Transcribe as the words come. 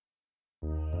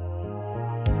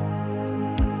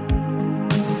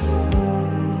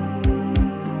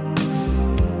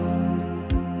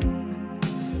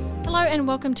and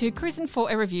welcome to Cruisin'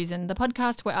 for a Reviewsin', the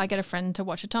podcast where I get a friend to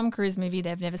watch a Tom Cruise movie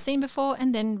they've never seen before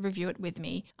and then review it with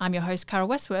me. I'm your host, Carol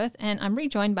Westworth, and I'm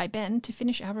rejoined by Ben to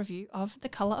finish our review of The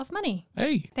Colour of Money.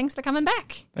 Hey. Thanks for coming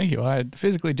back. Thank you. I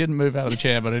physically didn't move out of the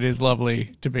chair, but it is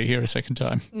lovely to be here a second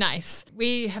time. Nice.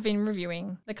 We have been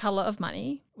reviewing The Colour of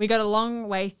Money. We got a long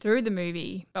way through the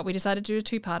movie, but we decided to do a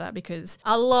two-parter because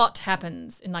a lot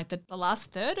happens in like the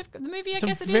last third of the movie, I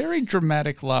guess it is. It's a very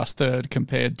dramatic last third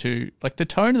compared to, like, the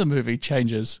tone of the movie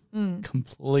changes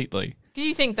completely. Because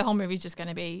you think the whole movie's just going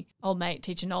to be old mate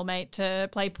teaching old mate to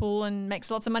play pool and makes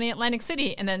lots of money at Atlantic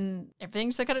City, and then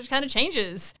everything just kind of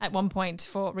changes at one point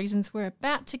for reasons we're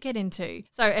about to get into.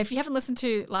 So if you haven't listened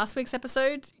to last week's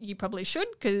episode, you probably should,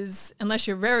 because unless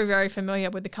you're very, very familiar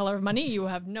with The Colour of Money, you will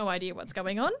have no idea what's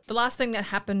going on. The last thing that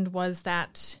happened was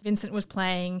that Vincent was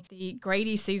playing the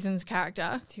Grady Seasons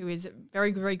character, who is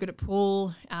very, very good at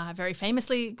pool, very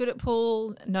famously good at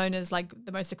pool, known as like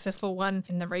the most successful one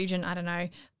in the region, I don't know.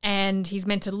 And he's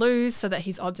meant to lose so that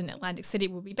his odds in Atlantic City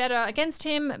will be better against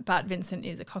him, but Vincent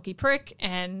is a cocky prick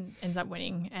and ends up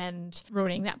winning and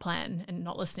ruining that plan and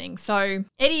not listening. So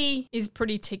Eddie is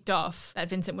pretty ticked off that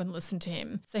Vincent wouldn't listen to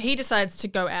him. So he decides to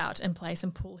go out and play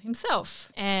some pool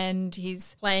himself. And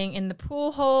he's playing in the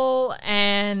pool hall,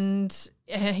 and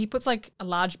he puts like a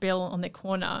large bill on their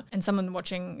corner, and someone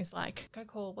watching is like, go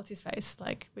call, what's his face?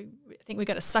 Like, I think we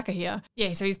got a sucker here.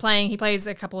 Yeah, so he plays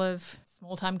a couple of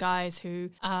small-time guys who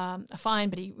are fine,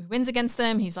 but he wins against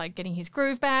them. He's like getting his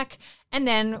groove back. And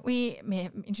then we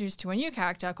introduced to a new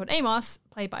character called Amos,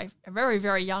 played by a very,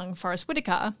 very young Forrest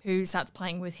Whitaker, who starts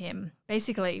playing with him.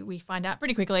 Basically, we find out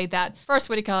pretty quickly that Forrest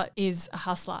Whitaker is a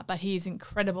hustler, but he is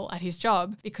incredible at his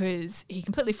job because he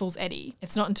completely fools Eddie.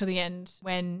 It's not until the end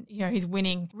when, you know, he's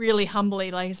winning really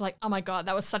humbly. Like, he's like, oh my God,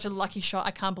 that was such a lucky shot.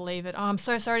 I can't believe it. Oh, I'm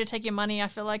so sorry to take your money. I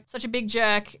feel like such a big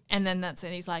jerk. And then that's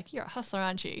it. He's like, you're a hustler,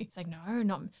 aren't you? It's like, no,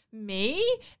 not me.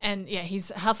 And yeah, he's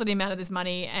hustled him out of this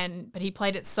money, but he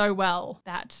played it so well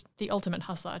that the ultimate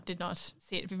hustler did not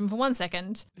see it even for 1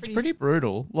 second. It's pretty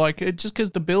brutal. Like, just because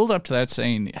the build up to that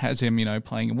scene has him, you know,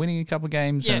 playing and winning a couple of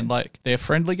games, and like they're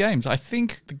friendly games. I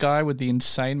think the guy with the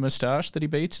insane moustache that he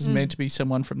beats is meant to be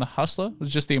someone from The Hustler. It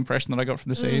was just the impression that I got from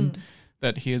the scene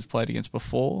that he has played against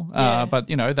before. But,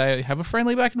 you know, they have a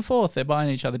friendly back and forth. They're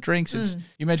buying each other drinks.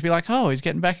 You're meant to be like, oh, he's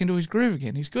getting back into his groove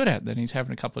again. He's good at it. Then he's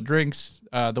having a couple of drinks.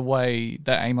 The way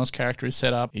that Amos character is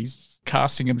set up, he's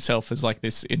casting himself as like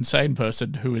this insane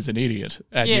person who is an idiot.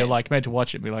 And you're like meant to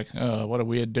watch it and be like, oh, what a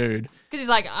weird dude. Because he's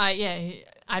like,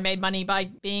 I made money by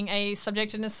being a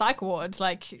subject in a psych ward,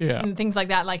 and things like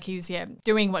that. Like he's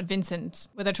doing what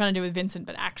they're trying to do with Vincent,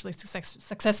 but actually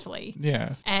successfully.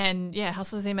 Yeah. And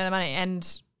hustles the amount of money,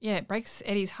 and it breaks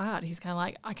Eddie's heart. He's kind of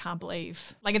like, I can't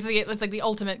believe. Like it's like the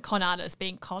ultimate con artist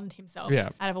being conned himself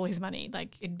out of all his money.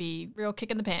 Like it'd be real kick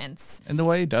in the pants. And the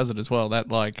way he does it as well, that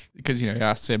like, because, you know, he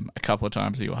asks him a couple of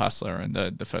times, are you a hustler? And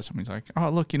the first time he's like, oh,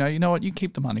 look, you know what, you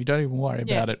keep the money. Don't even worry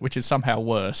about it, which is somehow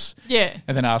worse. Yeah.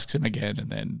 And then asks him again,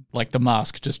 and then like the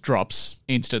mask just drops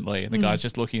instantly, and the guy's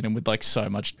just looking at him with like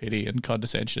so much pity and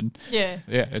condescension. Yeah.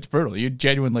 Yeah, it's brutal. You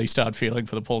genuinely start feeling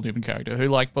for the Paul Newman character, who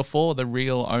like before the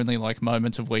real only like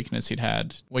moments of weakness he'd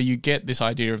had, where you get this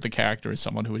idea of the character as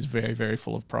someone who is very, very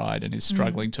full of pride and is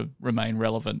struggling to remain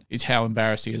relevant, is how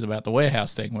embarrassed he is about the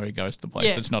warehouse thing where he goes to the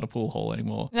place that's not a pool hall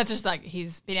anymore. And that's just like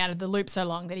he's been out of the loop so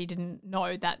long that he didn't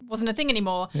know that wasn't a thing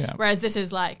anymore. Yeah. Whereas this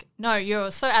is like, no,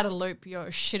 you're so out of the loop,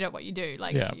 you're shit at what you do.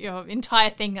 Like your entire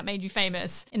thing that made you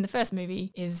famous in the first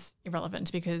movie is irrelevant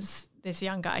because this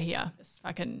young guy here just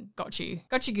fucking got you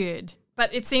good.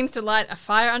 But it seems to light a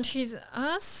fire under his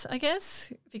ass, I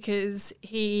guess, because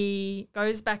he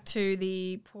goes back to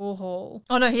the pool hall.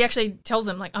 Oh, no, he actually tells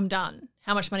them, like, I'm done.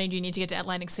 How much money do you need to get to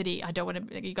Atlantic City? I don't want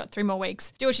to, you got 3 more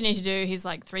weeks. Do what you need to do. He's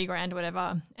like $3,000 or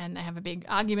whatever. And they have a big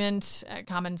argument.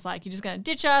 Carmen's like, you're just going to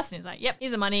ditch us? And he's like, yep,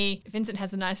 here's the money. Vincent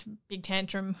has a nice big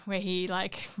tantrum where he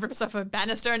like rips off a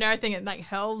banister and everything and like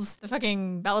hurls the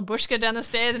fucking balabushka down the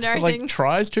stairs and everything. Like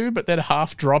tries to, but then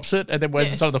half drops it. And then when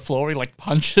it's on the floor, he like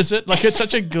punches it. Like it's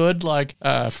such a good, like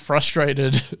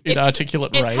frustrated,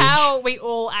 inarticulate rage. It's how we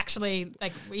all actually,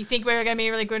 like we think we're going to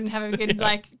be really good and have a good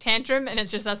like tantrum. And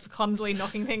it's just us clumsily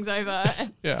knocking things over.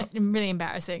 And really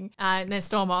embarrassing. And they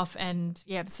storm off and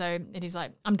so Eddie's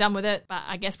like, I'm done with it. But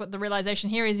I guess what the realization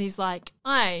here is he's like,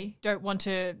 I don't want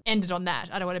to end it on that.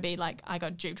 I don't want to be like, I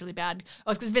got duped really bad.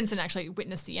 Oh, it's because Vincent actually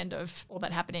witnessed the end of all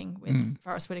that happening with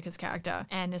Forrest Whitaker's character.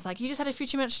 And it's like, you just had a few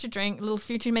too much to drink,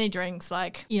 few too many drinks.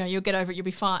 Like, you know, you'll get over it. You'll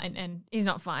be fine. And he's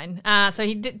not fine. So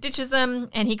he ditches them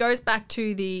and he goes back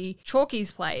to the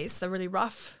Chalkies place, the really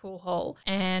rough pool hall,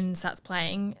 and starts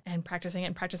playing and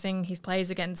practicing. He's plays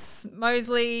against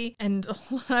Mosley, and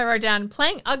I wrote down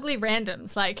playing ugly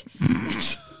randoms. Like,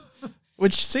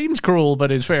 which seems cruel,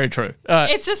 but is very true.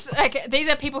 It's just like these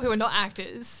are people who are not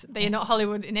actors. They are not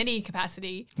Hollywood in any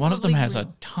capacity. One of them has a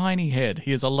tiny head.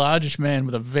 He is a largish man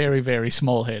with a very, very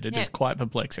small head. It is quite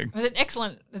perplexing. It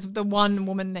was There's the one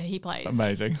woman that he plays.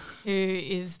 Amazing. Who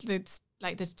is the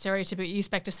stereotypical, you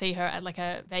expect to see her at like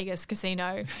a Vegas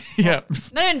casino. Yeah.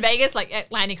 Not in Vegas, like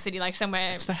Atlantic City, like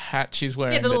somewhere. It's the hat she's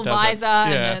wearing. Yeah, the little visor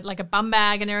and like a bum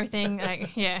bag and everything.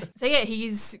 So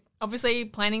he's obviously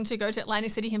planning to go to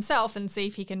Atlantic City himself and see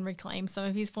if he can reclaim some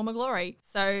of his former glory.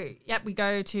 So, we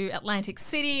go to Atlantic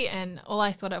City, and all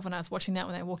I thought of when I was watching that,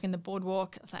 when they walk in the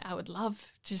boardwalk, I was like, I would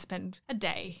love to spend a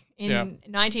day in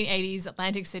 1980s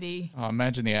Atlantic City. Oh,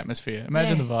 imagine the atmosphere.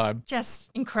 Imagine the vibe. Just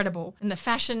incredible. And the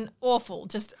fashion, awful.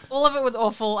 Just all of it was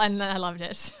awful, and I loved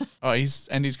it.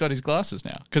 He's got his glasses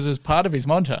now. Because as part of his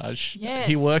montage,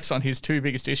 he works on his two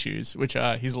biggest issues, which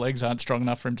are his legs aren't strong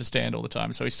enough for him to stand all the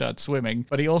time, so he starts swimming.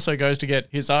 But he also goes to get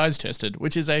his eyes tested,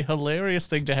 which is a hilarious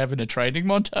thing to have in a training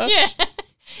montage. Yeah.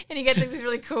 And he gets like this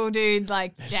really cool dude,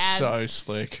 like dad. So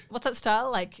slick. What's that style?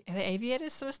 Like are they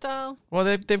aviators sort of style? Well,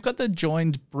 they've got the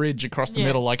joined bridge across the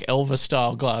middle, like Elvis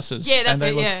style glasses. Yeah, that's and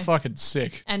they look fucking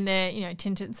sick. And they're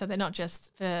tinted, so they're not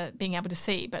just for being able to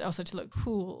see, but also to look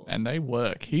cool. And they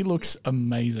work. He looks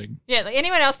amazing. Yeah, like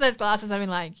anyone else in those glasses, I've been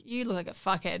like, you look like a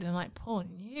fuckhead. And I'm like, Paul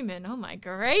Newman, oh my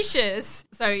gracious.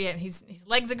 So his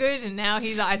legs are good, and now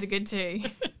his eyes are good too.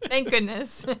 Thank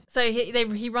goodness. So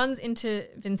he runs into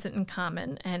Vincent and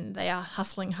Carmen, and they are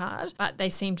hustling hard, but they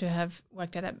seem to have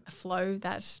worked out a flow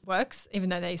that works, even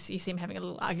though you see him having a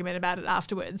little argument about it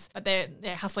afterwards. But they're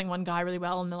hustling one guy really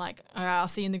well, and they're like, all right, I'll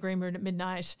see you in the green room at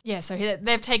midnight. Yeah, so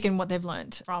they've taken what they've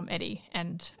learned from Eddie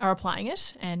and are applying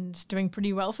it and doing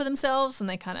pretty well for themselves, and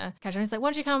they kind of catch on. He's like, why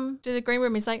don't you come to the green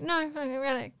room? He's like, no, we're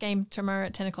at a game tomorrow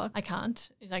at 10 o'clock. I can't.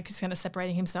 He's kind of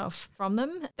separating himself from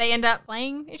them. They end up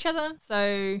playing each other,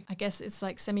 so I guess it's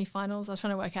like semi-finals. I was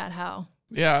trying to work out how.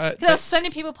 Yeah. There's so many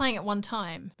people playing at one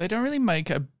time. They don't really make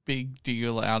a big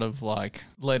deal out of like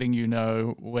letting you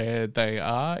know where they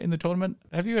are in the tournament.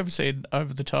 Have you ever seen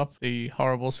Over the Top, the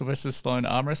horrible Sylvester Stallone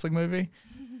arm wrestling movie?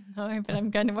 No, but I'm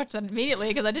going to watch that immediately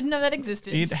because I didn't know that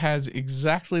existed. It has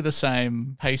exactly the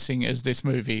same pacing as this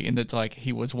movie in that it's like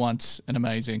he was once an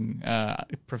amazing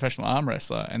professional arm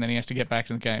wrestler, and then he has to get back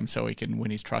to the game so he can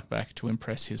win his truck back to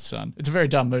impress his son. It's a very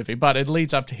dumb movie, but it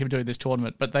leads up to him doing this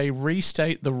tournament. But they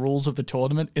restate the rules of the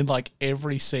tournament in like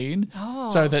every scene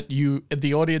so that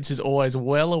the audience is always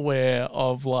well aware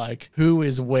of like who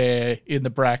is where in the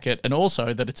bracket, and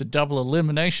also that it's a double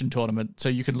elimination tournament, so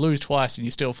you can lose twice and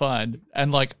you're still fine.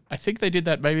 And like I think they did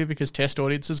that maybe because test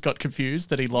audiences got confused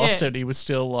that he lost and he was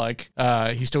still like,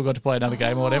 he still got to play another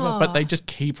game or whatever. But they just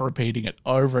keep repeating it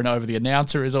over and over. The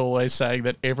announcer is always saying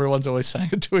that, everyone's always saying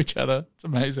it to each other. It's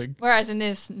amazing. Whereas in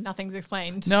this, nothing's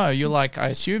explained. No, you're like, I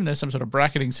assume there's some sort of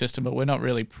bracketing system, but we're not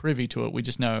really privy to it. We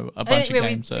just know a bunch of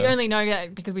games. We only know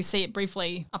that because we see it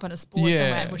briefly up on a sport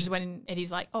somewhere, which is when Eddie's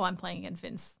like, oh, I'm playing against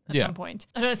Vince at some point.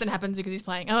 I don't understand what happens because he's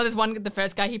playing. Oh, there's the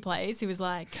first guy he plays who was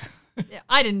like... Yeah,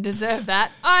 I didn't deserve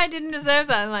that.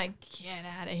 I'm like, get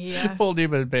out of here. Paul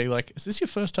Newman being like, is this your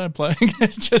first time playing?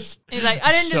 It's just he's like,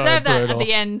 I didn't deserve that at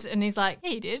the end. And he's like,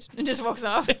 yeah, you did. And just walks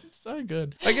off. It's so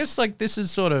good. I guess like this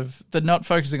is sort of the not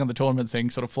focusing on the tournament thing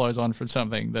sort of flows on from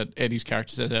something that Eddie's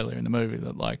character says earlier in the movie,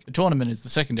 that like the tournament is the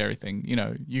secondary thing. You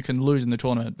know, you can lose in the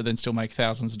tournament, but then still make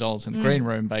thousands of dollars in the green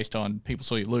room based on people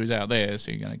saw you lose out there.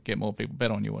 So you're going to get more people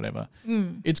bet on you, whatever.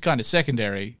 It's kind of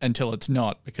secondary until it's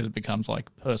not, because it becomes like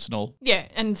personal. Yeah.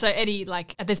 And so Eddie,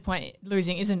 like at this point,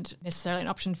 losing isn't necessarily an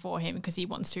option for him because he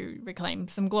wants to reclaim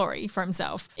some glory for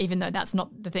himself, even though that's not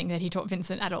the thing that he taught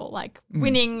Vincent at all. Like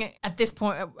winning at this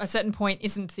point, at a certain point,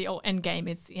 isn't the end game.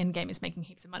 It's the end game is making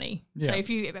heaps of money. Yeah. So if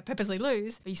you purposely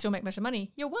lose, but you still make much of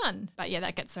money, you're won. But yeah,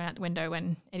 that gets thrown out the window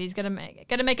when Eddie's got to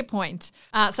make a point.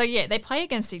 So yeah, they play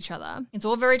against each other. It's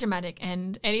all very dramatic,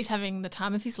 and Eddie's having the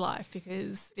time of his life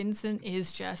because Vincent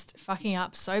is just fucking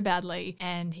up so badly,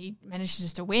 and he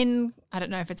manages to win. I don't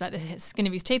know if it's at the skin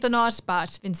of his teeth or not,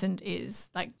 but Vincent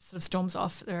is like sort of storms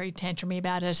off, very tantrumy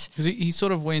about it. Because he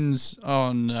sort of wins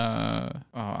on,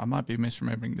 I might be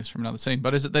misremembering this from another scene,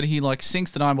 but is it that he like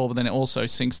sinks the 9-ball, but then it also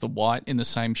sinks the white in the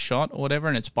same shot or whatever,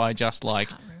 and it's by just like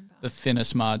the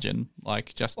thinnest margin,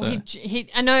 like just well,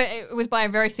 I know it was by a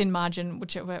very thin margin,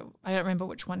 I don't remember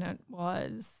which one it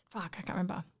was. Fuck, I can't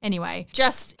remember. Anyway,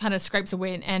 just kind of scrapes a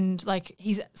win, and like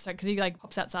because he like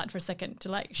pops outside for a second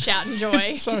to like shout in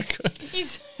joy. So good.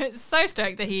 He's so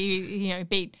stoked that he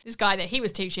beat this guy that he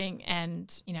was teaching,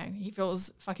 and he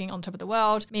feels fucking on top of the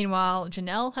world. Meanwhile,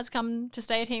 Janelle has come to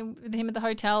stay with him at the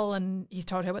hotel, and he's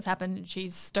told her what's happened, and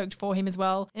she's stoked for him as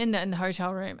well. And in the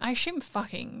hotel room, I assume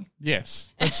fucking. Yes,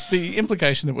 that's the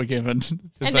implication that we're given.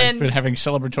 Is they've been having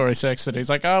celebratory sex. That he's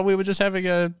like, we were just having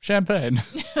a champagne.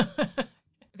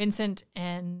 Vincent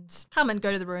and Carmen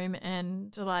go to the room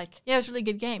and are like, yeah, it was a really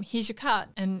good game. Here's your cut.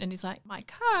 And he's like, my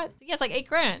cut? He has like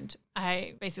 $8,000.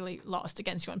 I basically lost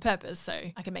against you on purpose so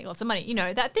I can make lots of money.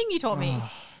 That thing you taught me.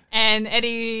 And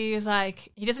Eddie is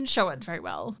like, he doesn't show it very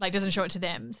well. Like, doesn't show it to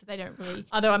them. So they don't really,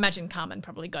 although I imagine Carmen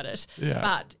probably got it. Yeah.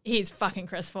 But he's fucking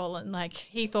crestfallen. Like,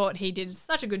 he thought he did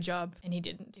such a good job and he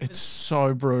didn't. It's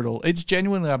so brutal. It's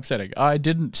genuinely upsetting. I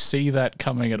didn't see that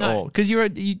coming at all. Because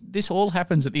this all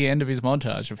happens at the end of his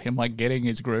montage of him like getting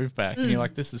his groove back. And you're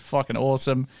like, this is fucking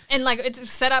awesome. And like, it's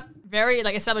set up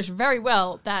established very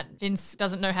well that Vince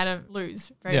doesn't know how to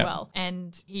lose very well.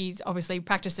 And he's obviously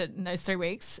practiced it in those 3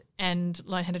 weeks and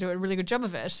learned how to do a really good job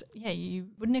of it. Yeah, you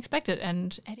wouldn't expect it.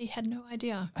 And Eddie had no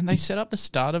idea. And they set up the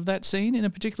start of that scene in a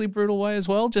particularly brutal way as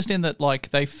well, just in that like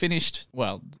they finished,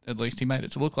 well, at least he made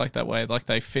it to look like that way, like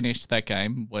they finished that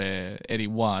game where Eddie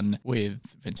won with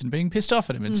Vincent being pissed off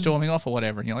at him and storming off or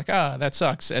whatever. And you're like, that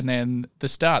sucks. And then the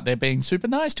start, they're being super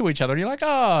nice to each other. And you're like,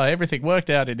 everything worked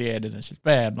out in the end. And it's just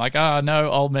bam, like, no,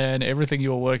 old man, everything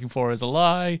you were working for is a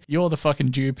lie. You're the fucking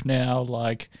dupe now.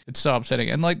 Like, it's so upsetting.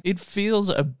 And like, it feels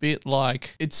a bit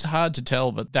like, it's hard to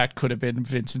tell, but that could have been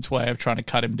Vincent's way of trying to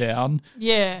cut him down.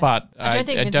 Yeah. But I don't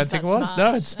think it was.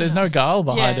 No, there's no guile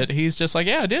behind it. He's just like,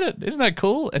 I did it. Isn't that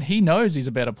cool? And he knows he's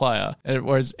a better player.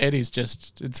 Whereas Eddie's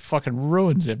just, it's fucking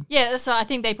ruins him. Yeah, so I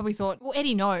think they probably thought, well,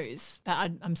 Eddie knows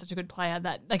that I'm such a good player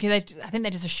that, like, I think they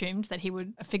just assumed that he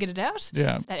would have figured it out.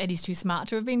 Yeah. That Eddie's too smart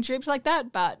to have been duped like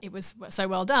that, but it was so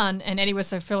well done. And Eddie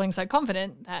was feeling so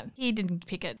confident that he didn't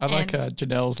pick it. I like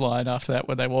Janelle's line after that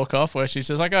when they walk off where she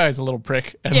says like, he's a little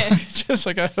prick. And it's just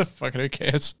like, fucking who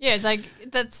cares? Yeah, it's like,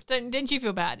 didn't you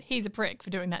feel bad? He's a prick for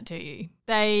doing that to you.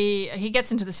 He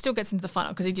still gets into the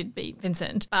final because he did beat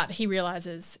Vincent, but he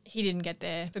realizes he didn't get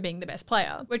there for being the best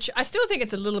player, which I still think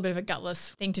it's a little bit of a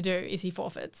gutless thing to do is he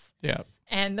forfeits. Yeah.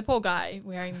 And the poor guy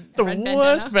wearing the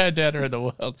worst bandana in the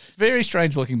world. Very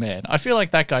strange looking man. I feel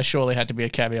like that guy surely had to be a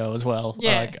cameo as well,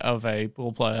 like of a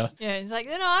pool player. Yeah, he's like,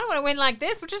 no, I don't want to win like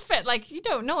this, which is fair. Like,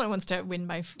 no one wants to win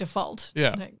by default.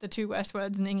 Yeah. Like, the 2 worst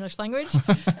words in the English language.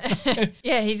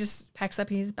 Yeah, he just packs up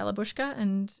his Balabushka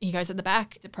and he goes at the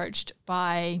back, approached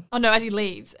by, as he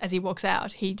leaves, as he walks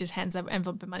out, he just hands the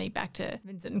envelope of money back to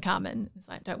Vincent and Carmen. He's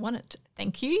like, don't want it.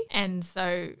 Thank you. And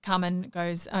so Carmen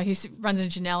goes, he runs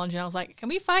into Janelle and Janelle's like, can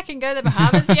we fucking go to the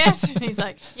Bahamas yet? And he's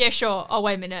like, yeah, sure. Oh,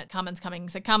 wait a minute. Carmen's coming.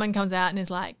 So Carmen comes out and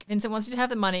is like, Vincent wants you to have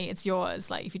the money. It's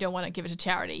yours. Like, if you don't want to, give it to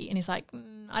charity. And he's like,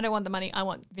 I don't want the money. I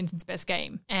want Vincent's best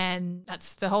game. And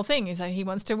that's the whole thing. Is like he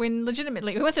wants to win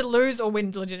legitimately. He wants to lose or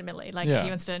win legitimately. Like he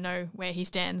wants to know where he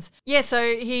stands. Yeah, so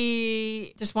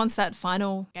he just wants that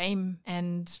final game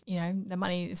and, the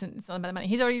money it's not about the money.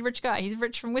 He's already a rich guy. He's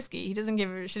rich from whiskey. He doesn't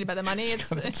give a shit about the money.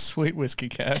 It's sweet whiskey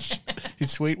cash.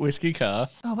 His sweet whiskey car.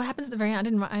 Oh, what happens at the very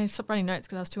end? I stopped writing notes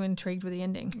because I was too intrigued with the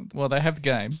ending. Well, they have the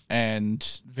game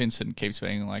and Vincent keeps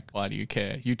being like, why do you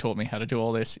care? You taught me how to do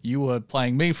all this. You were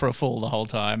playing me for a fool the whole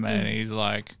time. And he's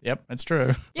like, yep, that's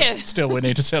true. Yeah. Still, we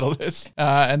need to settle this.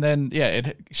 And then,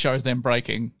 it shows them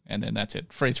breaking and then that's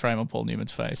it. Freeze frame on Paul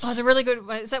Newman's face. Oh, it's a really good,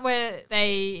 is that where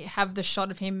they have the shot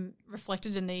of him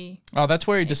reflected in the... Oh, that's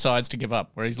where he decides to give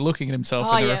up, where he's looking at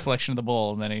himself in the reflection of the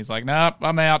ball and then he's like, nah,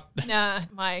 I'm out. Nah,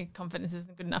 my confidence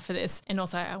isn't good enough for this. And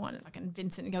also I want fucking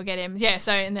Vincent to go get him. Yeah,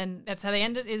 so, and then that's how they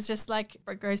end it, is just like,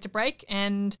 it goes to break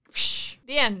and whoosh,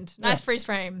 the end. Nice freeze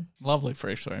frame. Lovely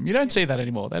freeze frame. You don't see that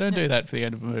anymore. They don't do that for the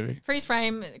end of a movie. Freeze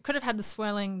frame, could have had the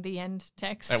swirling the end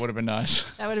text. That would have been nice.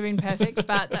 That would have been perfect,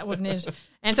 but that wasn't it.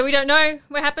 And so we don't know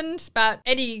what happened, but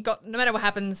Eddie got, no matter what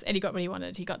happens, Eddie got what he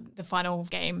wanted. He got the final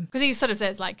game. Because he sort of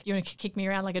says, like, you want to kick me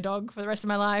around like a dog for the rest of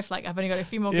my life? Like, I've only got a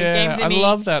few more good games in me. I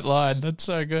love that line. That's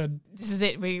so good. This is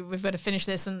it. We've got to finish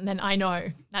this, and then I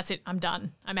know. That's it. I'm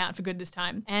done. I'm out for good this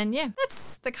time. And yeah,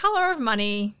 that's The Color of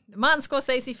Money. the Martin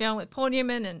Scorsese film with Paul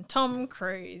Newman and Tom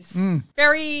Cruise.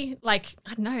 Very, like,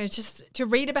 I don't know, just to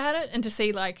read about it and to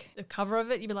see, like, the cover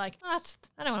of it, you'd be like, I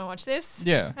don't want to watch this.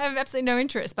 Yeah. I have absolutely no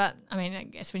interest. But, I mean, I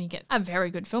guess when you get a very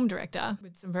good film director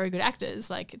with some very good actors,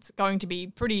 like, it's going to be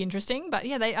pretty interesting. But,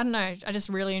 yeah, I don't know. I just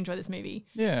really enjoy this movie.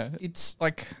 Yeah. It's,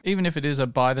 like, even if it is a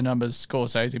by-the-numbers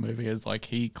Scorsese movie, as, like,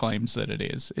 he claims that it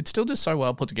is, it's still just so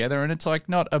well put together. And it's, like,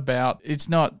 it's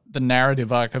not the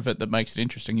narrative arc of it that makes it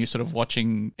interesting. You're sort of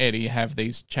watching Eddie have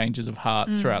these changes of heart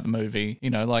throughout the movie. You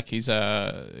know, like, he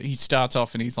starts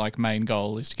off and his, like, main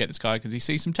goal is to get this guy because he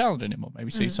sees some talent in him, or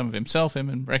maybe sees some of himself in him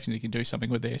and reckons he can do something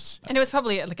with this. And it was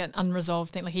probably like an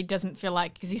unresolved thing. Like, he doesn't feel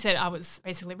like, because he said, I was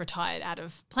basically retired out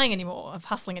of playing anymore, of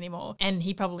hustling anymore. And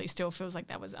he probably still feels like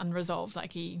that was unresolved.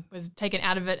 Like, he was taken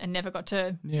out of it and never got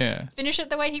to finish it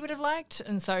the way he would have liked.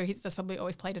 And so that's probably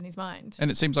always played in his mind.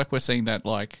 And it seems like we're seeing that,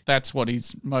 like, that's what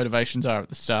his motivations are at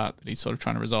the start, that he's sort of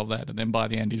trying to resolve that. And then by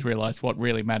the end, he's realised what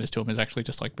really matters to him is actually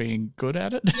just, like, being good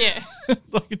at it. Yeah.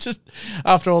 Like, it's just,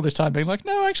 after all this time being like,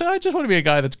 no, actually, I just want to be a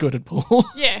guy that's good at pool.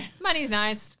 Yeah. Money's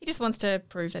nice. He just wants to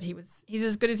prove that he's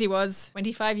as good as he was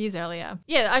 25 years earlier.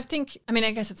 Yeah, I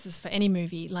guess it's just for any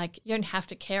movie. Like, you don't have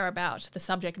to care about the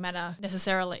subject matter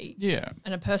necessarily. Yeah.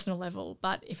 On a personal level.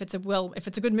 But if it's a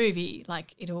good movie,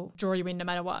 like, it'll draw you in no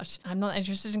matter what. I'm not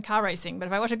interested in car racing, but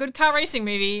if I watch a good car racing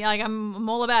movie, like, I'm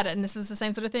all about it. And this was the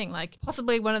same sort of thing. Like,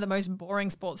 possibly one of the most boring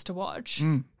sports to watch.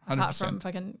 100%. Apart from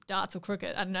fucking darts or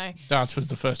cricket, I don't know. Darts was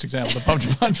the first example that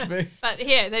popped a bunch for me. But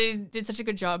yeah, they did such a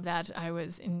good job that I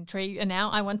was intrigued. And now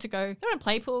I want to go, I don't want to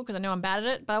play pool because I know I'm bad at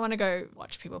it, but I want to go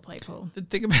watch people play pool. The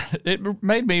thing about it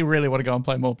made me really want to go and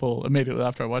play more pool immediately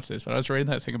after I watched this. I was reading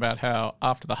that thing about how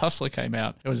after The Hustler came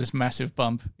out, there was this massive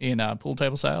bump in pool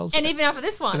table sales. And even after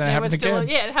this one, there was still, it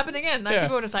happened again. Like,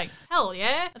 people were just like, hell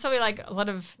yeah. It's probably like a lot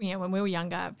of, when we were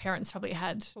younger, parents probably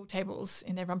had pool tables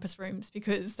in their rumpus rooms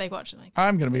because they watched it. Like,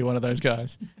 I'm going to be one of those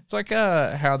guys. It's like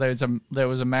how there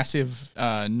was a massive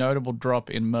notable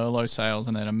drop in Merlot sales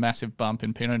and then a massive bump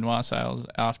in Pinot Noir sales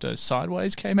after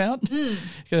Sideways came out. Because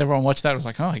everyone watched that and was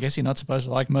like, oh, I guess you're not supposed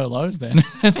to like Merlots then.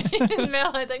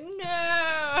 Merlot's like,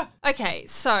 no. Okay,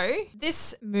 so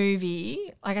this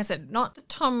movie, like I said, not the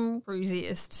Tom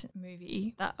Cruisiest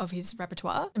movie of his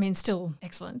repertoire. I mean, still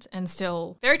excellent and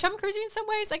still very Tom Cruisey in some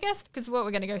ways, I guess, because what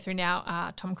we're going to go through now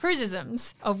are Tom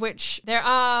Cruisisms, of which there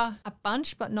are a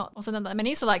bunch, but not also not that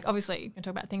many. So, like, obviously, we're going to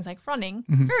talk about things like running.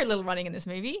 Very little running in this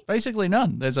movie. Basically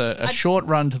none. There's a short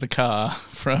run to the car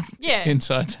from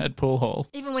inside that pool hall.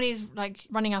 Even when he's, like,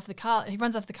 running after the car, he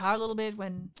runs after the car a little bit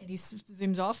when he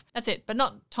zooms off. That's it, but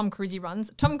not Tom Cruisey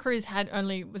runs. Tom Cruise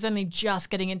was only just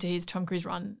getting into his Tom Cruise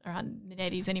run around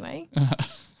mid-80s anyway.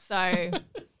 So...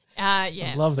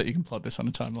 I love that you can plot this on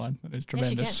a timeline. That is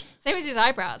tremendous. Yes, you can. Same as his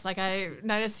eyebrows. Like, you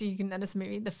can notice the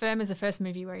movie. The Firm is the first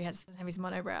movie where he doesn't have his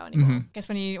monobrow anymore. I guess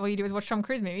when all you do is watch Tom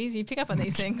Cruise movies, you pick up on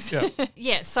these things.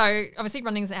 Yeah, so obviously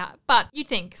running's out. But you'd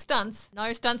think stunts.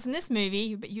 No stunts in this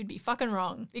movie, but you'd be fucking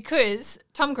wrong. Because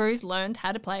Tom Cruise learned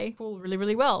how to play pool really,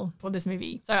 really well for this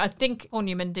movie. So I think Paul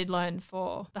Newman did learn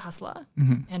for The Hustler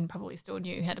and probably still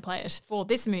knew how to play it for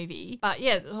this movie. But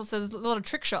yeah, also there's a lot of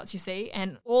trick shots you see,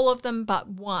 and all of them but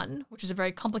one, which is a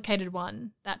very complicated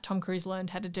one that Tom Cruise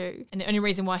learned how to do. And the only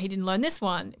reason why he didn't learn this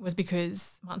one was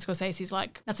because Martin Scorsese's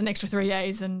like, that's an extra 3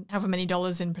 days and however many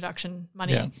dollars in production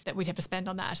money that we'd have to spend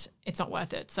on that. It's not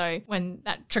worth it. So when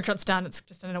that trick shot's done, it's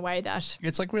just in a way that...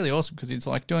 It's like really awesome because it's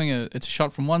like it's a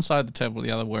shot from one side of the table to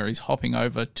the other where he's hopping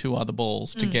over 2 other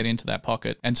balls to get into that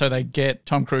pocket. And so they get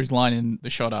Tom Cruise lining the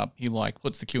shot up. He like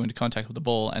puts the cue into contact with the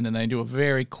ball and then they do a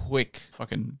very quick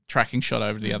fucking tracking shot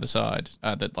over to the other side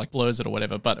that like blurs it or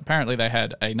whatever. But apparently they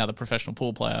had another professional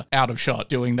pool player out of shot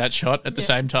doing that shot at the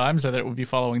same time so that it would be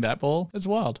following that ball. It's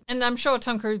wild. And I'm sure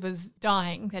Tom Cruise was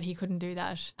dying that he couldn't do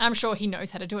that. I'm sure he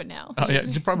knows how to do it now. Oh, yeah.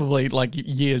 It's probably like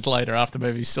years later after the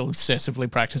movie, still obsessively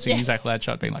practicing exactly that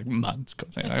shot, being like, months.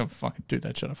 I can fucking do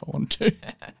that shot if I want to.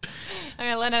 I'm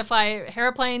going to learn how to fly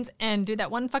aeroplanes and do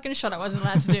that one fucking shot I wasn't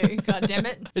allowed to do. God damn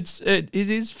it. It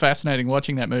is fascinating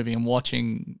watching that movie and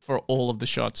watching for all of the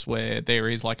shots where there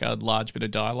is like a large bit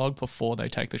of dialogue before they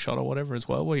take the shot or whatever as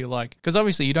well, where you're like, because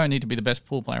obviously you don't need to be the best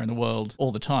pool player in the world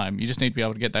all the time. You just need to be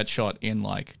able to get that shot in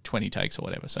like 20 takes or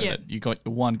whatever so that you got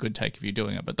one good take if you're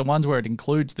doing it. But the ones where it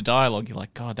includes the dialogue, you're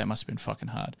like, God, that must have been fucking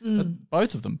hard. But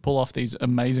both of them pull off these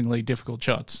amazingly difficult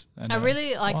shots. And, I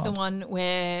really like the one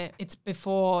where it's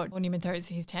before Paul Newman throws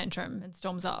his tantrum and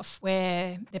storms off,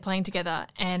 where they're playing together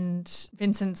and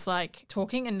Vincent's like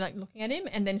talking and like looking at him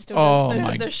and then still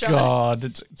does the shot. Oh my God,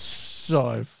 it's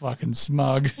so fucking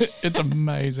smug. It's amazing.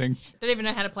 amazing. Don't even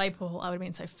know how to play pool. I would have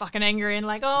been so fucking angry and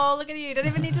like, oh, look at you. Don't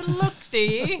even need to look, do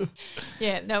you?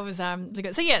 Yeah, that was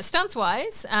good. So yeah, stunts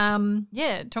wise, Tom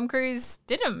Cruise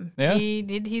did them. Yeah. He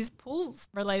did his pool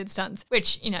related stunts,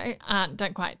 which,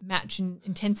 don't quite match in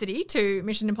intensity to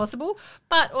Mission Impossible,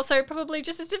 but also probably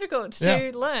just as difficult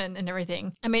to learn and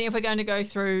everything. I mean, if we're going to go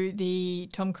through the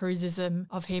Tom Cruiseism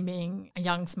of him being a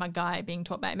young, smug guy being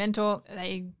taught by a mentor,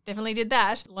 they definitely did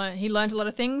that. He learned a lot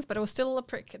of things, but it was still a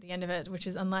prick at the end of it, which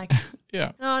is unlike.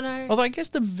 Yeah. Oh, no. Although I guess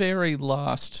the very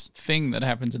last thing that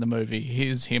happens in the movie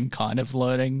is him kind of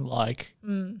learning, like,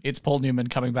 it's Paul Newman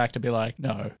coming back to be like,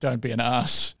 no, don't be an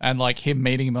ass. And like him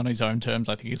meeting him on his own terms,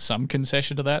 I think is some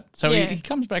concession to that. So he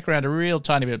comes back around a real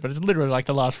tiny bit, but it's literally like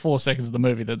the last 4 seconds of the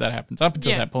movie that happens. Up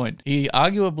until that point, he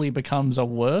arguably becomes a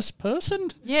worse person.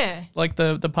 Yeah. Like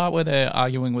the part where they're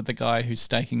arguing with the guy who's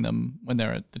staking them when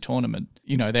they're at the tournament,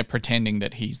 they're pretending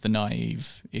that he's the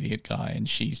naive idiot guy and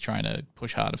she's trying to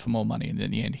push harder for more money. And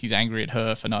in the end, he's angry at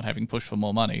her for not having pushed for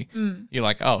more money. You're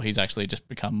like, oh, he's actually just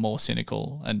become more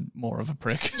cynical and more of a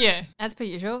prick. Yeah. As per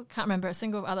usual, can't remember a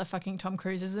single other fucking Tom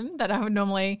Cruiseism that I would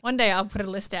normally, one day I'll put a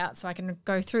list out so I can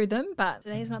go through them, but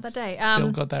today's not that day.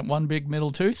 Still got that one big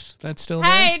middle tooth? That's still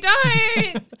hey, there?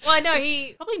 Hey, don't! Well, I know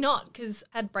he probably not because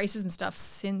had braces and stuff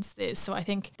since this. So I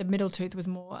think the middle tooth was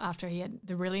more after he had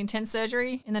the really intense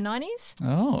surgery in the 90s.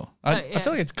 Oh. I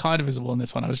feel like it's kind of visible in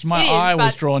this one. My eye eye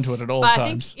was drawn to it at all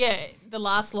times. I think, the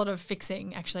last lot of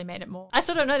fixing actually made it more. I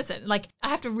still don't notice it. Like, I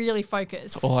have to really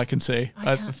focus. That's all I can see.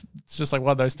 It's just like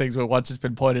one of those things where once it's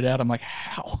been pointed out, I'm like,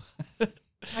 how?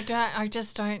 I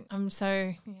just don't. I'm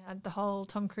so, the whole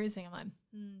Tom Cruise thing, I'm like,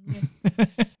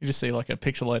 You just see like a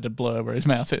pixelated blur where his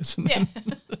mouth is and then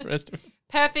the rest of it.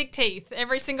 Perfect teeth,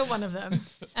 every single one of them.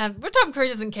 But Tom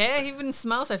Cruise doesn't care. He wouldn't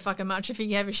smile so fucking much if he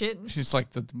gave a shit. He's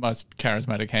like the most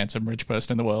charismatic, handsome, rich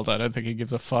person in the world. I don't think he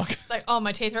gives a fuck. It's like, oh,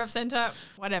 my teeth are off center.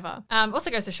 Whatever. Also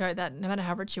goes to show that no matter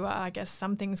how rich you are, I guess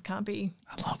some things can't be.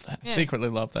 I love that. Yeah. Secretly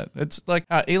love that. It's like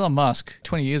Elon Musk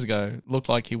 20 years ago looked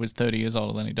like he was 30 years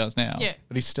older than he does now. Yeah.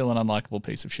 But he's still an unlikable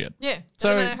piece of shit. Yeah.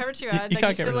 So no matter how rich you are, you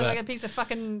can't still get rid look of like that. a piece of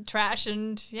fucking trash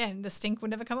and the stink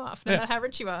would never come off, no matter how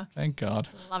rich you are. Thank God.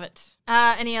 Love it.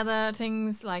 Any other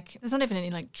things like there's not even any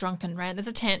like drunken rant. There's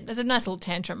a nice little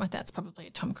tantrum. Like that's probably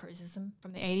a Tom Cruiseism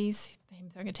from the 80s. Him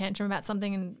throwing a tantrum about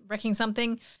something and wrecking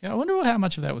something. Yeah, I wonder how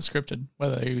much of that was scripted.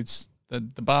 Whether he was the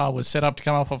bar was set up to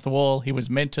come off the wall. He was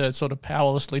meant to sort of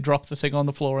powerlessly drop the thing on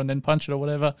the floor and then punch it or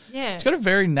whatever. Yeah, it's got a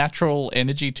very natural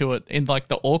energy to it. In like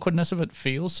the awkwardness of it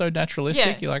feels so naturalistic.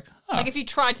 Yeah. You're like, like if you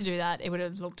tried to do that, it would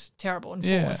have looked terrible and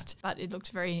forced. But it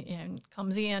looked very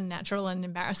clumsy and natural and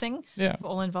embarrassing for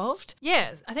all involved.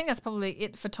 Yeah, I think that's probably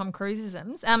it for Tom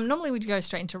Cruiseisms. Normally we'd go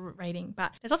straight into rating,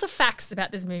 but there's lots of facts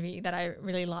about this movie that I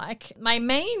really like. My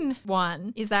main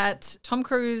one is that Tom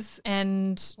Cruise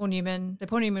and Paul Newman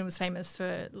was famous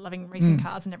for loving racing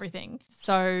cars and everything.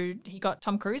 So he got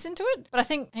Tom Cruise into it. But I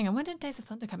think, hang on, when did Days of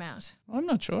Thunder come out? I'm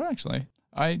not sure actually.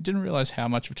 I didn't realize how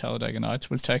much of Talladega Nights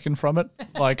was taken from it.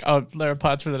 Like, there are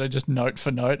parts of it that are just note for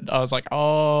note. I was like,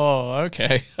 oh,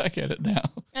 okay, I get it now.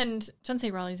 And John C.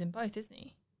 Reilly's in both, isn't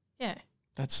he? Yeah.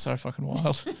 That's so fucking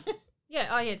wild.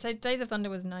 Yeah, so Days of Thunder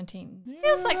was 19.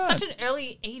 Feels like such an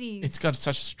early 80s. It's got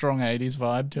such a strong 80s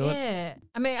vibe to it. Yeah.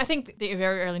 I mean, I think the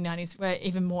very early 90s were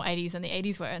even more 80s than the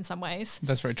 80s were in some ways.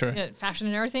 That's very true. Fashion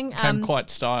and everything. Became quite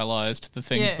stylized, the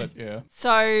things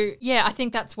So, I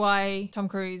think that's why Tom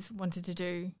Cruise wanted to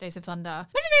do Days of Thunder.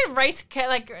 Maybe they race,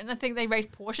 I think they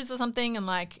raced Porsches or something, and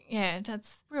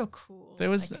that's real cool. There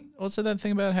was also that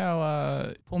thing about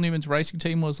how Paul Newman's racing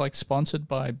team was sponsored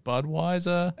by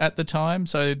Budweiser at the time.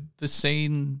 So the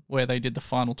scene where they did the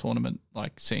final tournament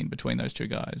scene between those two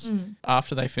guys,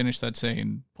 after they finished that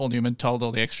scene, Paul Newman told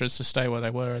all the extras to stay where they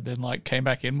were and then came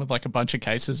back in with a bunch of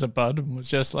cases of Bud and was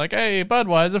just like, hey,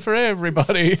 Budweiser for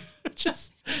everybody.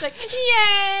 Just it's like,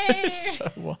 yay! It's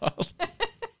so wild.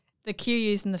 The cue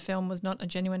used in the film was not a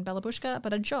genuine balabushka,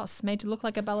 but a joss made to look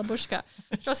like a balabushka.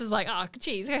 Joss is like, oh,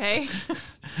 geez, okay.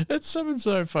 It's something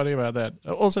so funny about that.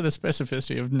 Also, the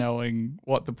specificity of knowing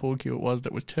what the pool cue it was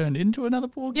that was turned into another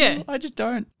pool cue. Yeah.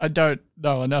 I don't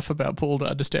know enough about pool to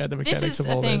understand the mechanics of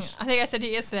all this. I think I said to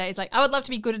you yesterday, it's like, I would love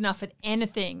to be good enough at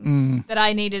anything that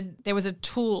I needed. There was a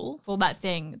tool for that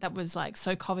thing that was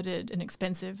so coveted and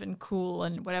expensive and cool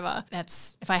and whatever.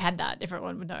 That's, if I had that,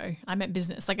 everyone would know I meant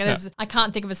business. I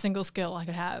can't think of a single skill I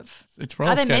could have. It's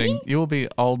roller skating. You will be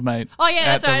old, mate. Oh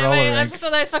yeah, that's right. I rink. saw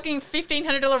those fucking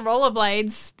 $1,500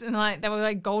 rollerblades and they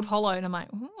were gold hollow, and I'm like,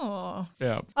 oh.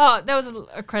 Yeah. Oh, there was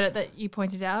a credit that you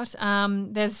pointed out.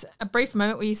 There's a brief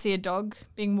moment where you see a dog dog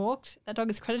being walked, that dog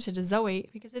is credited as Zoe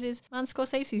because it is Martin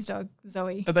Scorsese's dog,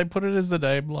 Zoe. And they put it as the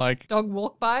name like... Dog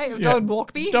Walkby? Dog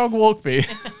Walkby? Dog Walkby.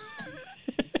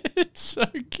 It's so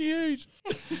cute.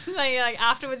 like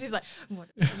afterwards he's like, what,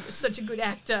 you're such a good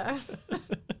actor.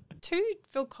 2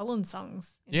 Phil Collins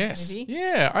songs in this movie.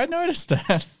 Yeah, I noticed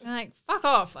that. I'm like, fuck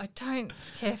off. I don't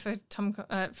care for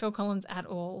Phil Collins at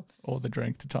all. Or the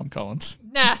drink to Tom Collins.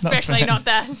 Nah, especially not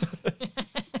that.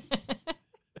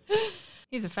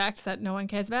 Here's a fact that no one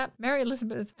cares about. Mary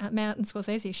Elizabeth Martin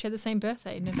Scorsese shared the same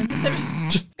birthday, November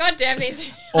 7th. God damn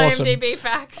these Awesome. IMDb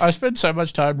facts. I spend so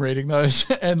much time reading those,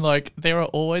 and like there are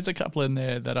always a couple in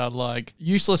there that are like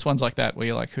useless ones like that where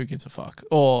you're like, who gives a fuck?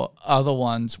 Or other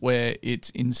ones where it's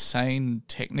insane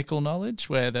technical knowledge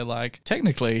where they're like,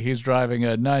 technically he's driving a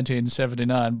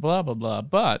 1979 blah blah blah,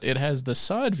 but it has the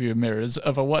side view mirrors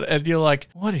of a what, and you're like,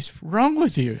 what is wrong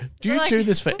with you? Do you do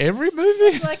this for every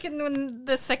movie? Like when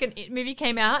the second It movie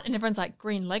came out and everyone's like,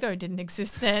 green Lego didn't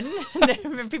exist then. And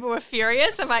then people were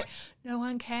furious. I'm like, no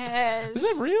one cares. Is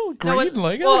that real? Green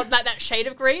Lego? Well, that shade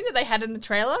of green that they had in the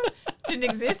trailer didn't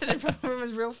exist and everyone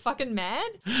was real fucking mad.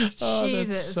 Oh, Jesus.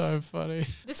 that's so funny.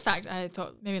 This fact I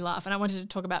thought made me laugh and I wanted to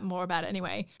talk about more about it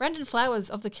anyway. Brandon Flowers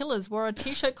of The Killers wore a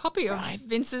t-shirt copy of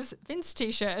Vince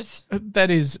t-shirt. That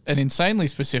is an insanely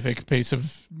specific piece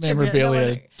of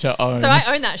memorabilia to own. So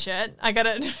I own that shirt. I got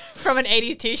it from an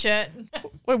 80s t-shirt.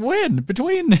 Wait, when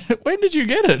did you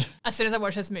get it? As soon as I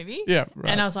watched this movie. Yeah,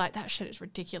 right. And I was like, that shit is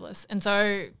ridiculous. And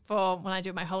so for when I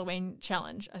do my Halloween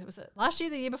challenge, was it last year,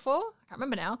 the year before? I can't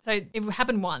remember now. So it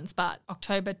happened once, but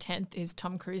October 10th is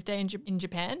Tom Cruise Day in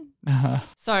Japan. Uh-huh.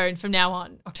 So from now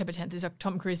on, October 10th is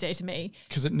Tom Cruise Day to me.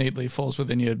 Because it neatly falls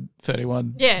within your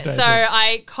 31 Yeah, days so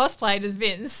I cosplayed as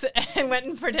Vince and went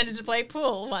and pretended to play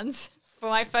pool once. For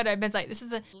my photo, Ben's like, this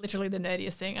is literally the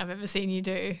nerdiest thing I've ever seen you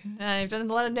do. I've done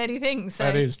a lot of nerdy things. So.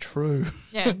 That is true.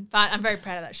 Yeah, but I'm very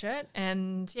proud of that shirt.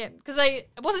 And yeah, because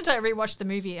it wasn't until I rewatched the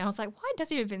movie and I was like, why does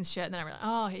he have a Vince shirt? And then I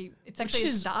realized, it's actually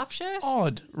a staff shirt.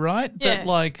 Odd, right? Yeah. That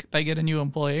like they get a new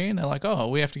employee and they're like, oh,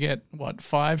 we have to get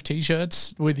 5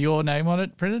 t-shirts with your name on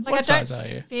it printed? Like, what size are you?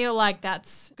 I don't feel like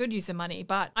that's good use of money,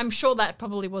 but I'm sure that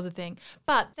probably was a thing.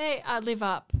 But they live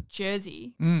up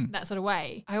Jersey, that sort of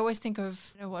way. I always think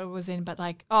of what it was in, but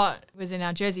like, it was in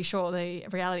our Jersey Shore, the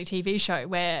reality TV show,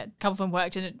 where a couple of them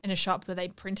worked in a shop where they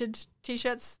printed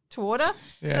T-shirts to order,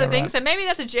 yeah, sort of thing. right. So maybe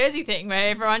that's a Jersey thing where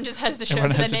everyone just has the shirts Everyone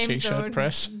with has their a names t-shirt or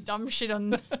press. dumb shit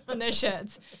on their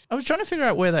shirts. I was trying to figure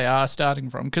out where they are starting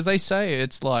from because they say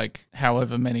it's like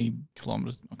however many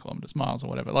miles or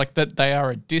whatever, like that they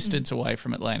are a distance away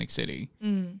from Atlantic City.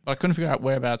 But I couldn't figure out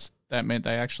whereabouts that meant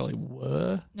they actually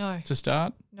were to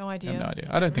start. No idea. I have no idea.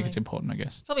 I don't think it's important, I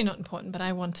guess. Probably not important, but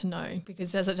I want to know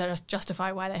because does it just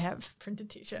justify why they have printed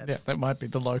T-shirts? Yeah, that might be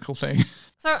the local thing.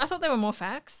 So I thought there were more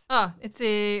facts. It's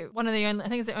one of the only, I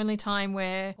think it's the only time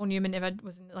where Paul Newman ever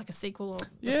was in like a sequel or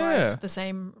reprised the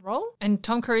same role. And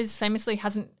Tom Cruise famously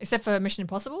hasn't, except for Mission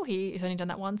Impossible, he's only done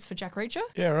that once for Jack Reacher.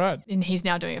 Yeah, right. And he's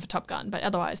now doing it for Top Gun. But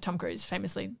otherwise, Tom Cruise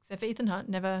famously, except for Ethan Hunt,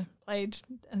 never played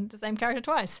the same character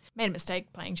twice. Made a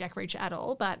mistake playing Jack Reacher at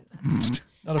all, but...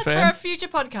 Not a That's fan? for a future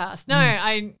podcast. No,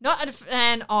 I'm not a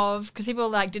fan of, because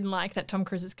people didn't like that Tom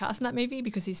Cruise is cast in that movie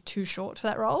because he's too short for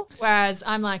that role. Whereas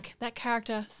I'm like, that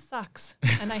character sucks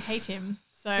and I hate him.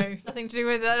 So nothing to do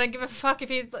with it. I don't give a fuck if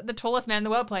he's the tallest man in the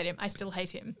world played him. I still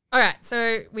hate him. All right,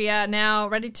 so we are now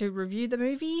ready to review the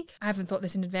movie. I haven't thought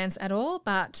this in advance at all,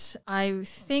 but I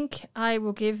think I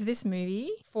will give this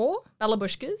movie 4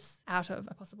 Balabushkas out of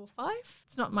a possible 5.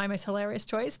 It's not my most hilarious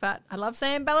choice, but I love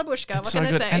saying Balabushka. What can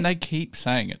I say? And they keep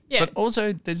saying it. Yeah. But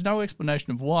also, there's no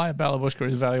explanation of why a Balabushka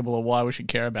is valuable or why we should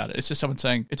care about it. It's just someone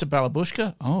saying, it's a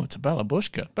Balabushka? Oh, it's a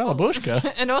Balabushka.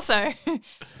 Balabushka? And also,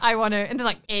 I want to, and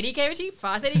then Eddie gave it to you,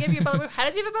 Faz Eddie gave you a Balabushka. How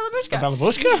does he have a Balabushka? A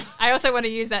Balabushka? I also want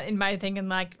to use that in my thing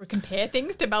and compare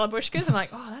things to Balabushkas. I'm like,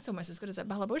 oh, that's almost as good as a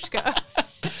Balabushka.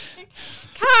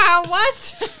 Carl,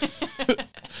 what?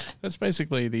 That's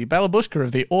basically the Balabushka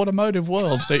of the automotive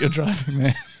world that you're driving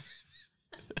there.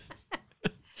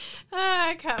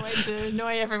 I can't wait to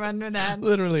annoy everyone with that.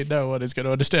 Literally no one is going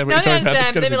to understand what No, you're talking about.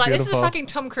 It's going to They'll be be like, beautiful. this is a fucking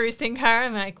Tom Cruise thing, Cara.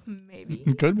 I'm like, maybe.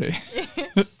 Could be.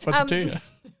 What's it to you?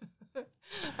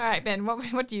 All right, Ben,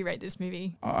 what do you rate this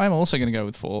movie? I'm also going to go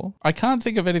with 4. I can't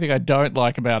think of anything I don't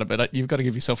like about it, but you've got to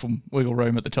give yourself some wiggle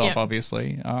room at the top,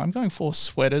 obviously. I'm going 4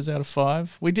 sweaters out of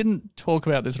 5. We didn't talk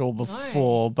about this at all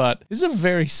before, but this is a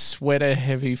very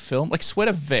sweater-heavy film, like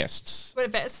sweater vests. Sweater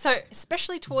vests. So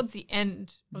especially towards the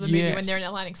end of the movie when they're in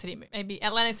Atlantic City, maybe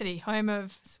Atlantic City, home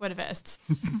of sweater vests.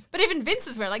 But even Vince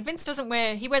is wearing, Vince doesn't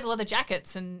wear, he wears leather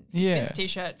jackets and Vince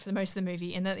t-shirt for the most of the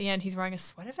movie, and then at the end he's wearing a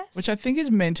sweater vest. Which I think is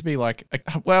meant to be like a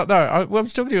well, no, I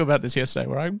was talking to you about this yesterday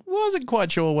where I wasn't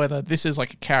quite sure whether this is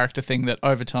like a character thing that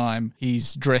over time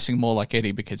he's dressing more like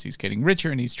Eddie because he's getting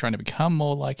richer and he's trying to become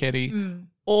more like Eddie,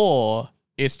 or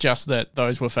it's just that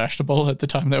those were fashionable at the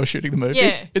time they were shooting the movie.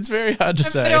 Yeah. It's very hard to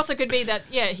say. But it also could be that,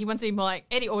 he wants to be more like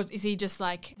Eddie, or is he just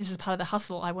like, this is part of the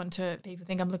hustle. I want to, people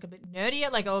think I'm looking a bit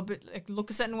nerdier, like, or a bit, like, look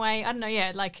a certain way. I don't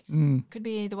know, could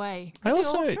be either way. Could I be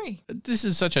also, all three. this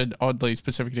is such an oddly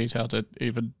specific detail to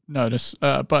even notice,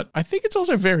 but I think it's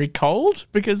also very cold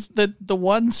because the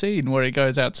one scene where he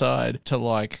goes outside to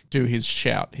like do his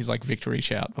shout, his like victory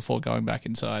shout before going back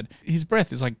inside, his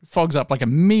breath is like fogs up like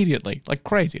immediately, like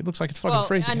crazy. It looks like it's fucking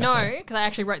freezing. I know, because I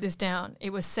actually wrote this down.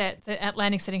 It was set, the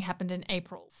Atlantic setting happened in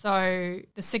April. So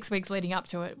the 6 weeks leading up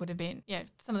to it would have been,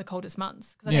 some of the coldest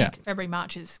months. Because I think February,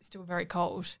 March is still very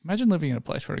cold. Imagine living in a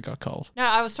place where it got cold. No,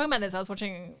 I was talking about this. I was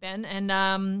watching Ben and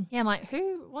I'm like,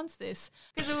 who wants this?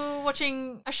 Because we were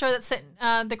watching a show that's set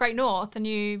The Great North, the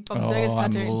new Bob Burgers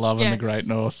cartoon. I'm loving The Great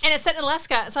North. And it's set in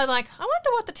Alaska. So I'm like, I wonder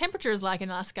what the temperature is like in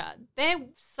Alaska. Their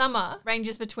summer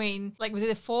ranges between like with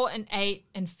either 4 and 8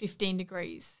 and 15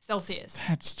 degrees Celsius.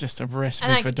 That's just a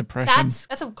recipe for depression.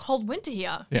 That's a cold winter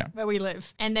here where we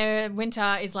live. And their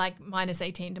winter is like minus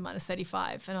 18 to minus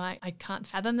 35. And I can't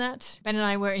fathom that. Ben and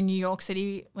I were in New York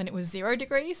City when it was 0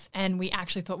 degrees and we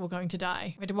actually thought we were going to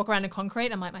die. We had to walk around in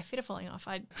concrete. I'm like, my feet are falling off.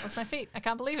 I lost my feet. I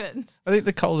can't believe it. I think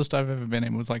the coldest I've ever been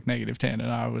in was like -10.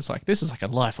 And I was like, this is like a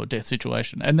life or death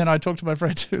situation. And then I talked to my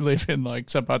friends who live in like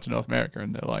some parts of North America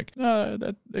and they're like, no,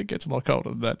 it gets a lot colder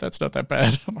than that. That's not that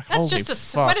bad. I'm like, that's just a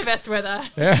sweater vest weather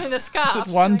and a scarf. Just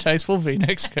one tasteful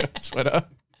V-neck sweater.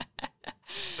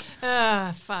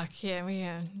 Fuck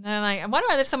yeah, No, like, why do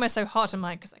I live somewhere so hot? I'm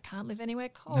like, because I can't live anywhere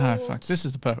cold. No, fuck, this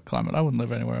is the perfect climate. I wouldn't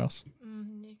live anywhere else.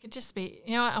 It could just be,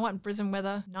 I want Brisbane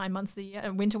weather 9 months of the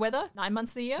year, winter weather 9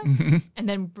 months of the year, and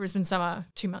then Brisbane summer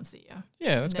 2 months of the year.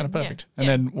 Yeah, that's kind of perfect. And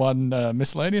then one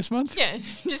miscellaneous month? Yeah,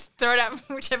 just throw it out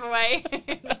whichever way.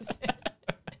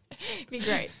 Be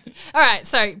great. All right,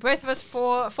 so both of us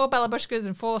four balabushkas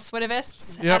and 4 sweater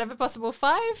vests out of a possible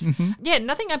 5. Yeah,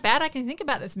 nothing bad I can think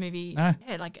about this movie. No.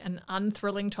 Yeah, like an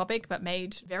unthrilling topic, but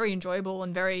made very enjoyable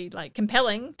and very like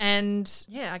compelling. And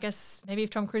I guess maybe if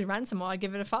Tom Cruise ran some more, I'd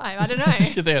give it a 5. I don't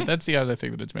know. That's the other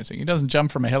thing that it's missing. He doesn't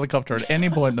jump from a helicopter at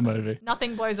any point in the movie.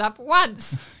 Nothing blows up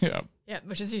once. Yeah. Yeah,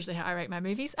 which is usually how I rate my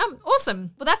movies.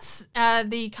 Awesome. Well, that's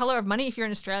The Colour of Money. If you're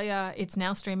in Australia, it's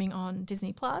now streaming on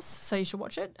Disney Plus, so you should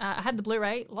watch it. I had the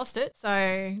Blu-ray, lost it, so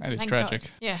that is tragic.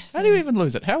 God. Yeah. How do you even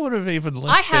lose it? How would have even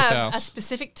left I this have house? a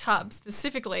specific tub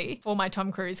specifically for my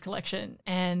Tom Cruise collection,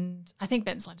 and I think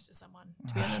Ben's lent it to someone,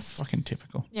 to be honest. Fucking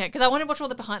typical. Yeah, because I want to watch all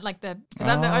the behind, like because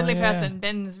I'm the only person.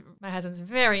 My husband's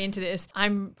very into this.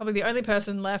 I'm probably the only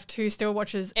person left who still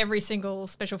watches every single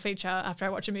special feature after I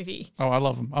watch a movie. Oh, I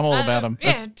love them. I'm all about them.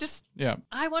 Yeah,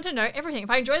 I want to know everything. If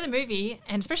I enjoy the movie,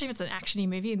 and especially if it's an actiony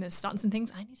movie and there's stunts and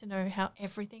things, I need to know how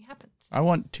everything happens. I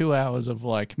want 2 hours of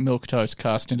like milquetoast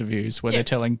cast interviews where they're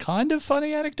telling kind of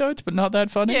funny anecdotes, but not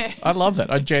that funny. Yeah. I love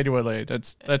that. I genuinely,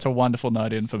 that's a wonderful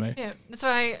night in for me. Yeah, that's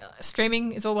why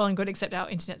streaming is all well and good, except our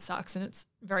internet sucks and it's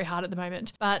very hard at the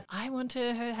moment. But I want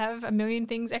to have a million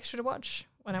things extra to watch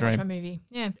when I watch my movie.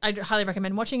 Yeah, I'd highly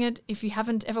recommend watching it. If you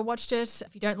haven't ever watched it,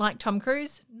 if you don't like Tom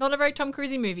Cruise, not a very Tom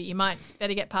Cruisey movie. You might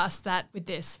better get past that with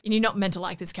this. And you're not meant to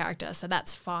like this character, so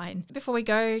that's fine. Before we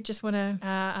go, just want to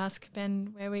ask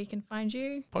Ben where we can find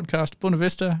you. Podcast Buena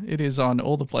Vista. It is on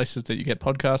all the places that you get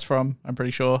podcasts from, I'm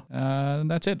pretty sure. And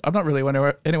that's it. I'm not really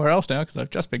anywhere else now because I've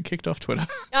just been kicked off Twitter.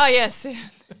 Oh, yes.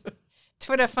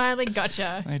 Twitter finally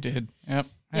gotcha. They did. Yep.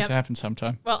 Had to happen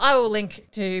sometime. Well, I will link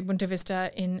to Buena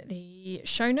Vista in the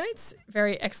show notes.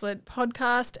 Very excellent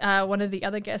podcast. One of the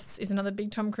other guests is another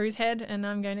big Tom Cruise head, and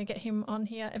I'm going to get him on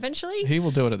here eventually. He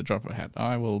will do it at the drop of a hat.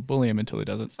 I will bully him until he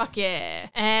does it. Fuck yeah.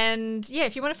 And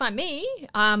if you want to find me,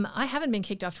 I haven't been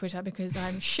kicked off Twitter because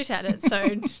I'm shit at it,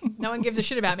 so no one gives a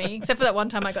shit about me, except for that one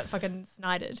time I got fucking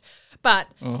snided. But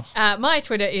my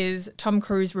Twitter is Tom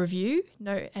Cruise Review,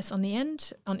 no S on the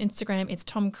end. On Instagram, it's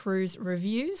Tom Cruise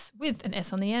Reviews with an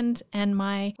S on the end. And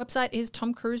my website is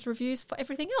Tom Cruise Reviews for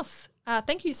everything else.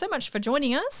 Thank you so much for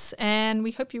joining us. And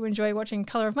we hope you enjoy watching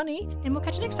Colour of Money. And we'll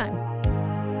catch you next time.